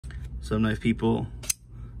Some knife people,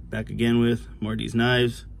 back again with more of these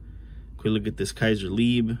knives. Quick look at this Kaiser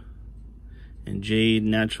Lieb and Jade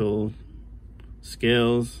natural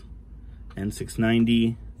scales,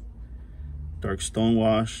 N690, dark stone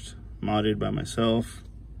washed, modded by myself.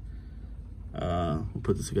 We'll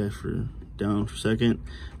put this guy down for a second.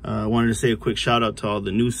 I wanted to say a quick shout out to all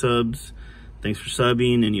the new subs. Thanks for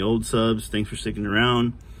subbing. Any old subs, thanks for sticking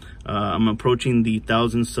around. I'm approaching the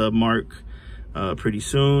 1,000 sub mark pretty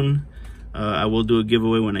soon. I will do a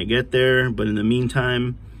giveaway when I get there, but in the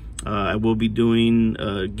meantime, I will be doing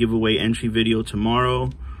a giveaway entry video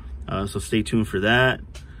tomorrow, so stay tuned for that.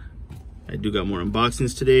 I do got more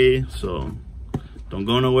unboxings today, so don't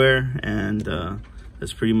go nowhere, and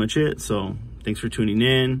that's pretty much it. So thanks for tuning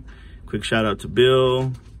in. Quick shout out to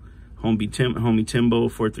Bill, homie Timbo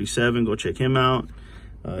 437, go check him out.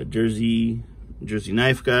 Jersey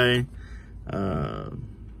Knife Guy,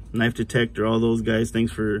 Knife Detector, all those guys,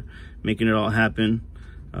 thanks for making it all happen.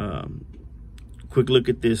 Quick look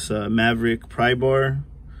at this Maverick pry bar,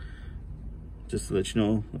 just to let you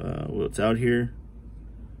know what's out here.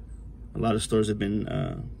 A lot of stores have been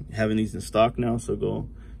having these in stock now, so go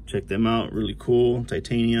check them out. Really cool,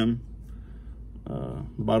 titanium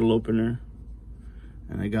bottle opener.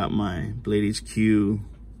 And I got my BHQ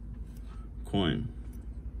coin,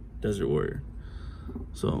 Desert Warrior.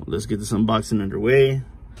 So let's get this unboxing underway.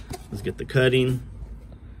 Let's get the cutting,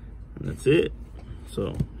 and that's it.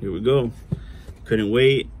 So here we go. Couldn't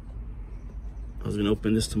wait. I was gonna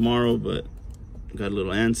open this tomorrow, but got a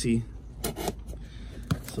little antsy.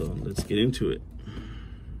 So let's get into it.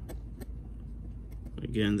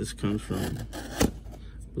 Again, this comes from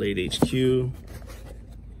BHQ.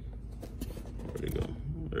 Where'd it go?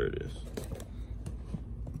 There it is.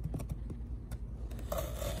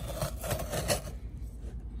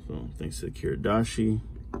 So thanks to Kiradashi.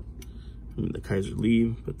 The Kaiser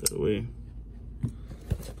Lieb, put that away.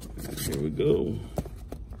 And here we go.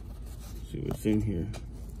 See what's in here.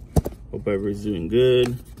 Hope everybody's doing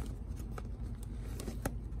good.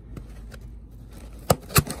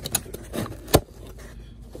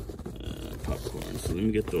 Popcorn. So let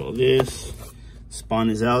me get through all this. Spawn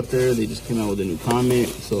is out there. They just came out with a new comment.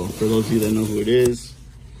 So for those of you that know who it is,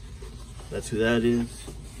 that's who that is.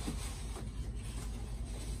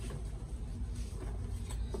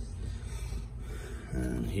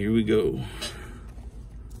 And here we go.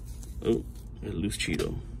 Oh, a loose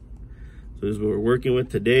Cheeto. So this is what we're working with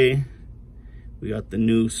today. We got the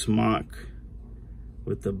new Smock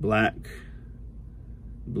with the black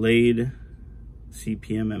blade,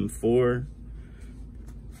 CPM M4.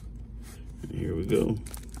 And here we go.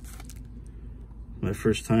 My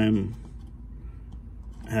first time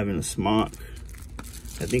having a Smock.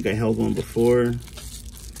 I think I held one before,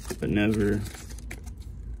 but never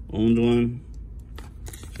owned one.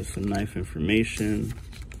 Just some knife information,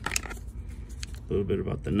 a little bit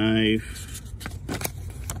about the knife.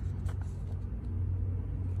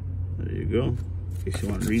 There you go, in case you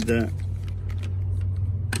want to read that.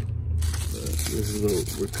 But this is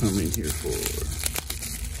what we're coming here for.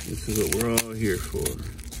 This is what we're all here for.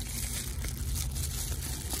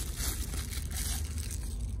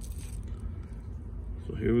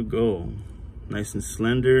 So here we go, nice and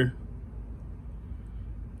slender.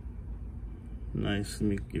 Nice, let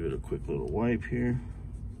me give it a quick little wipe here.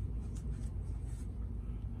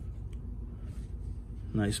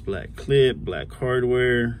 Nice black clip, black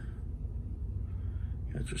hardware.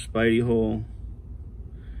 Got your Spidey hole,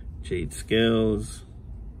 jade scales,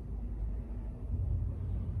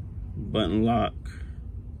 button lock,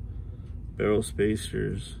 barrel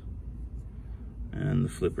spacers, and the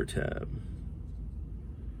flipper tab.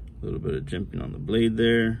 A little bit of jimping on the blade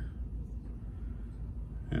there.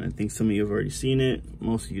 And I think some of you have already seen it.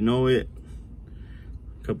 Most of you know it.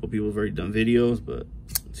 A couple people have already done videos, but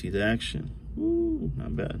see the action. Ooh,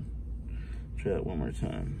 not bad. Try that one more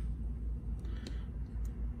time.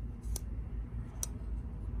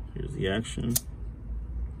 Here's the action.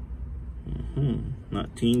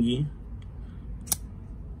 Not tingy.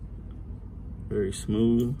 Very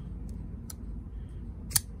smooth.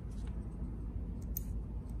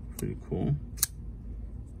 Pretty cool.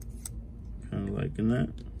 Kind of liking that.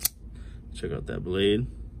 Check out that blade.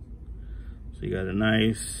 So you got a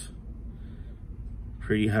nice,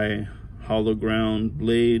 pretty high hollow ground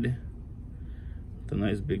blade with a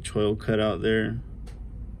nice big choil cut out there.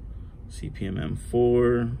 CPM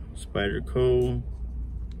M4, Spyderco.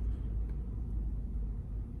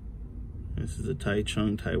 This is the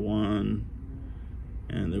Taiwan,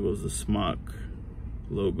 and there goes the Smock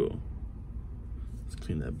logo. Let's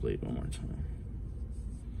clean that blade one more time.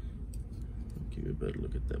 Give you a better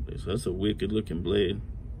look at that blade. So that's a wicked looking blade.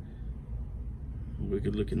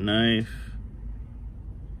 Wicked looking knife.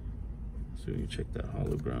 So you check that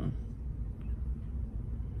hollow ground.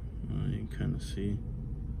 You can kind of see.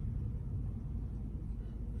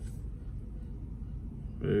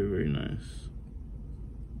 Very, very nice.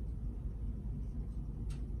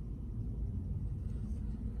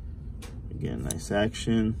 Again, nice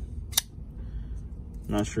action.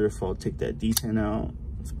 Not sure if I'll take that D10 out.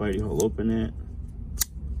 Spidey hole, open it.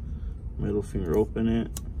 Middle finger, open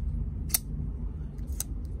it.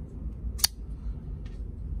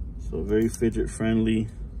 So very fidget friendly.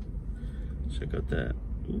 Check out that.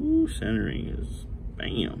 Ooh, centering is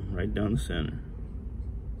bam, right down the center.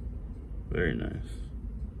 Very nice.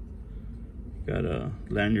 Got a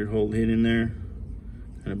lanyard hole hidden there,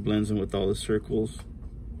 and it blends in with all the circles.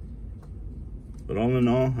 But all in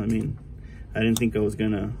all, I mean, I didn't think I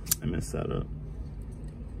messed that up.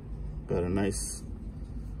 Got a nice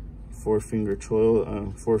four-finger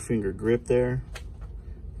grip there.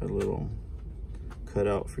 Got a little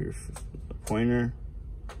cutout for your pointer.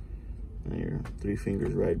 And your 3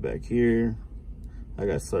 fingers right back here. I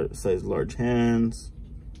got size large hands.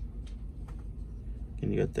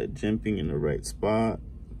 And you got that jimping in the right spot.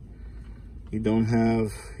 You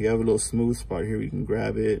have a little smooth spot here where you can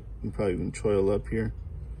grab it. You can probably even choil up here.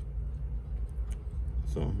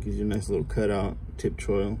 So it gives you a nice little cutout, tip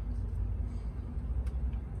choil.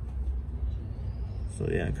 So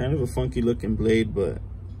yeah, kind of a funky looking blade, but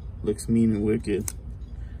looks mean and wicked,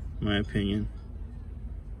 in my opinion.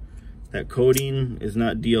 That coating is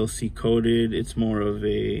not DLC coated. It's more of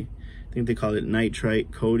I think they call it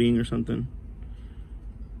nitrite coating or something.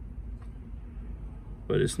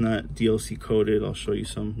 But it's not DLC coated. I'll show you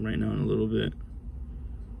some right now in a little bit.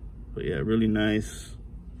 But yeah, really nice.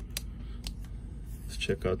 Let's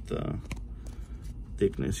check out the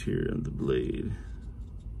thickness here of the blade.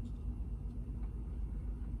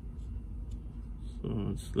 So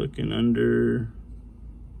it's looking under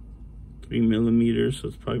 3 millimeters, so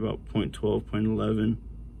it's probably about 0.12, 0.11.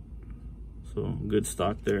 So good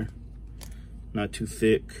stock there. Not too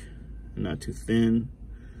thick and not too thin.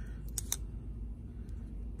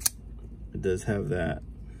 It does have that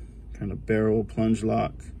kind of barrel plunge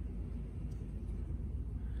lock,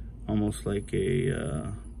 almost like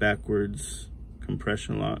a backwards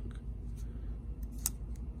compression lock.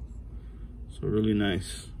 So really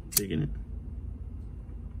nice, digging it.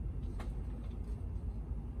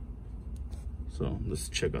 So let's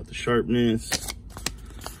check out the sharpness.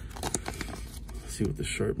 See what the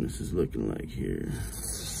sharpness is looking like here.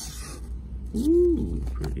 Ooh,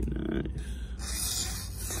 pretty nice.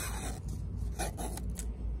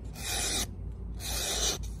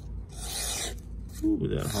 Ooh,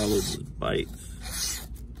 that hollow just bites.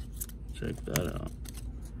 Check that out.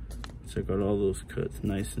 Check out all those cuts,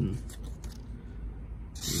 nice and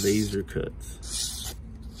laser cuts.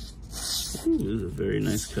 Ooh, this is a very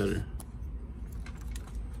nice cutter.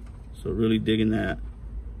 So really digging that.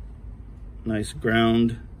 Nice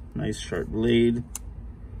ground, nice sharp blade.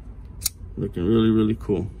 Looking really, really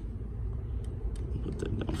cool. Put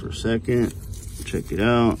that down for a second. Check it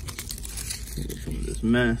out. Get some of this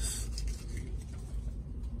mess.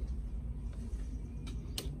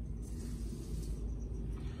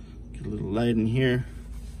 Get a little light in here.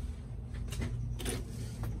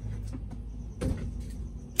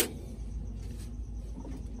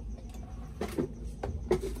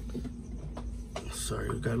 Sorry,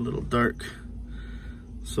 it got a little dark.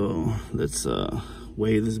 So let's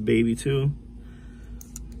weigh this baby too.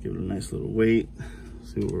 Give it a nice little weight.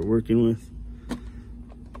 See what we're working with.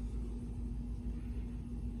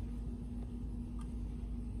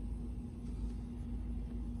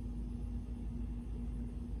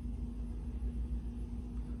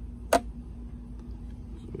 So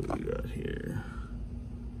what we got here?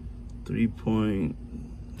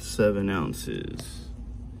 3.7 ounces.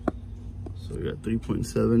 So we got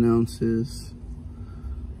 3.7 ounces.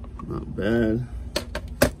 Not bad.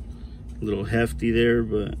 A little hefty there,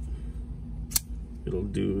 but it'll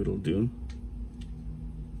do, it'll do.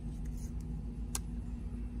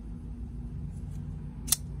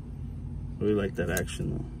 Really like that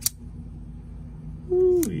action though.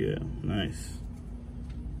 Ooh, yeah, nice.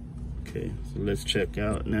 Okay, so let's check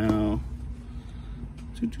out now.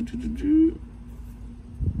 Let's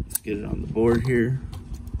get it on the board here.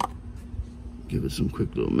 Give it some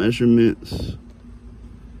quick little measurements.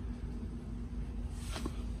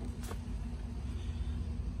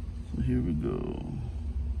 So here we go.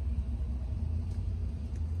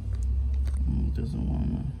 It doesn't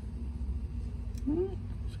wanna.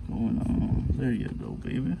 What's going on? There you go,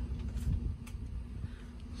 baby.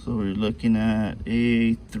 So we're looking at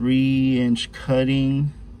a 3-inch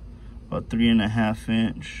cutting about 3.5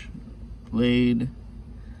 inch blade,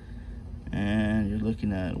 and you're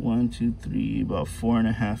looking at 1, 2, 3, about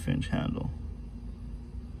 4.5 inch handle.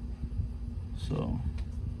 So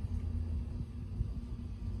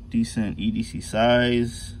decent EDC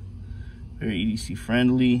size, very EDC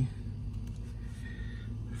friendly,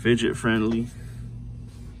 fidget friendly.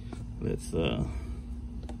 Let's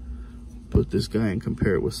put this guy and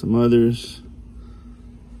compare it with some others.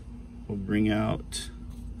 We'll bring out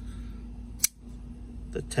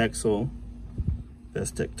the Texel,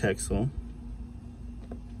 Bestech Texel.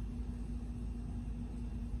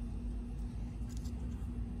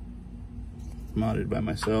 Modded by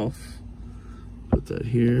myself. Put that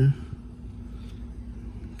here.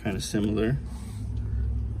 Kind of similar.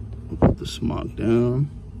 We'll put the Smock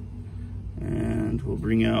down. And we'll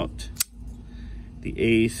bring out the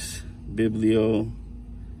Ace Biblio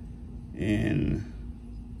in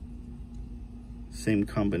same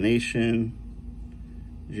combination,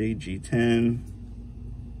 JG10,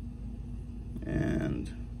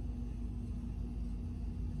 and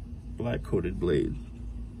black coated blade.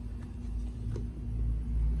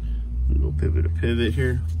 Go pivot to pivot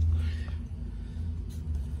here.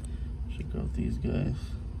 Check out these guys.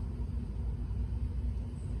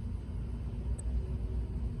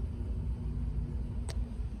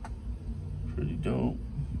 Pretty dope.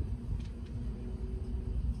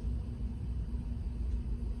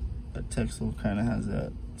 That Texel kind of has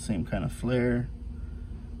that same kind of flare.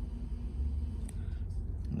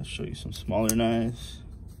 Let's show you some smaller knives.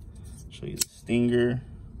 Show you the Stinger.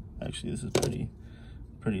 Actually, this is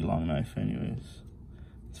pretty long knife anyways.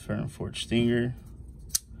 It's Ferrum Forge Stinger.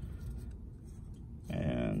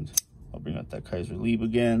 And I'll bring out that Kaiser Lieb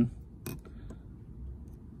again.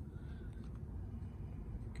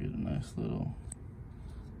 Get a nice little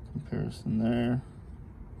comparison there.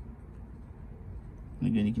 And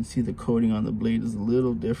again, you can see the coating on the blade is a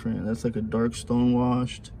little different. That's like a dark stone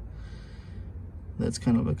washed. That's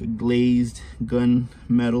kind of like a glazed gun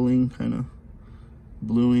metaling, kind of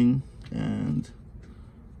bluing. And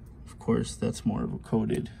of course, that's more of a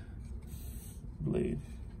coated blade.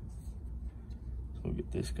 So we'll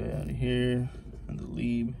get this guy out of here, and the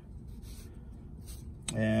Lieb.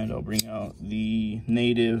 And I'll bring out the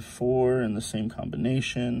Native 4 in the same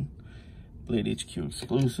combination, Blade HQ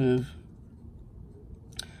exclusive.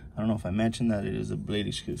 I don't know if I mentioned that it is a Blade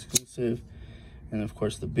HQ exclusive. And of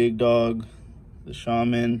course the big dog, the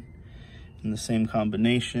Shaman, in the same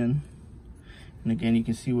combination. And again, you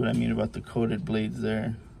can see what I mean about the coated blades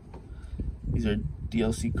there. These are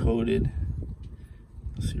DLC coated.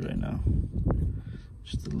 You'll see right now.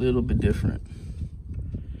 Just a little bit different.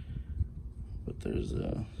 But there's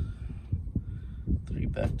 3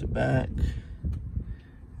 back to back.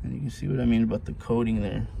 And you can see what I mean about the coating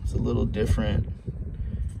there. It's a little different,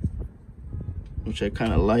 which I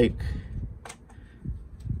kind of like.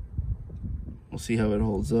 We'll see how it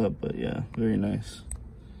holds up, but yeah, very nice.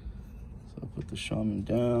 So I'll put the Shaman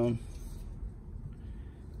down.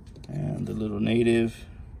 And the little Native.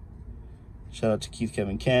 Shout out to Keith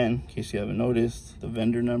Kevin Ken, in case you haven't noticed, the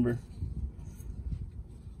vendor number.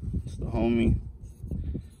 It's the homie.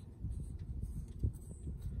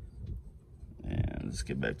 And let's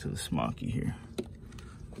get back to the Smocky here.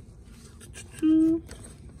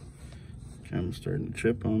 Camera's starting to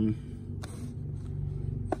trip on me.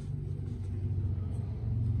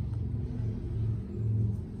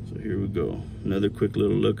 So here we go. Another quick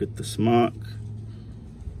little look at the Smock.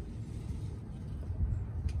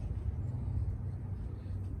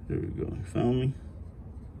 There we go, you found me?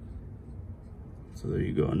 So there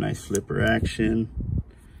you go, a nice flipper action.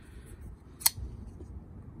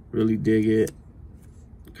 Really dig it.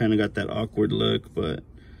 Kind of got that awkward look, but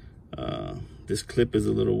this clip is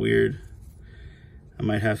a little weird. I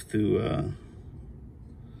might have to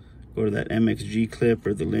go to that MXG clip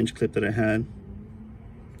or the Lynch clip that I had.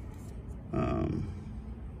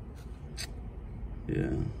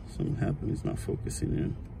 Yeah, something happened, it's not focusing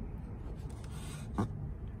in.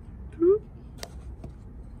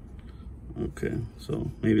 Okay, so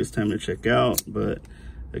maybe it's time to check out, but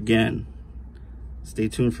again, stay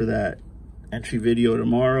tuned for that entry video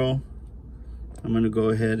tomorrow. I'm gonna go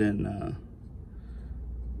ahead and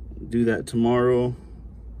do that tomorrow,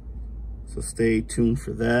 so stay tuned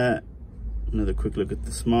for that. Another quick look at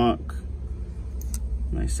the Smock.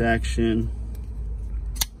 Nice action.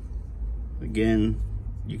 Again,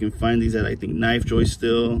 you can find these at, I think, Knife Joy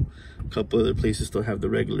still. A couple other places still have the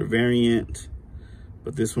regular variant,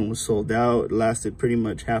 but this one was sold out. It lasted pretty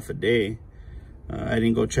much half a day. I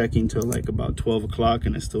didn't go checking till like about 12 o'clock,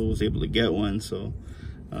 and I still was able to get one. So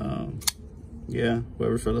yeah,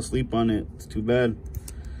 whoever fell asleep on it, it's too bad.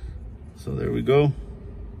 So there we go.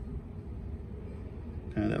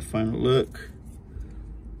 Kind of that final look.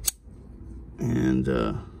 And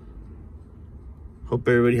hope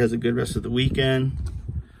everybody has a good rest of the weekend.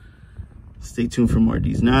 Stay tuned for more of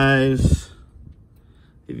these knives.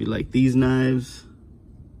 If you like these knives,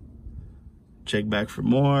 check back for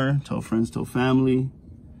more. Tell friends, tell family.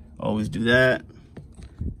 Always do that.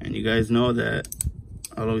 And you guys know that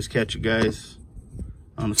I'll always catch you guys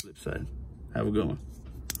on the flip side. Have a good one.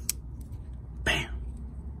 Bam.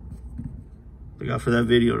 Look out for that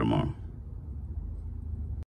video tomorrow.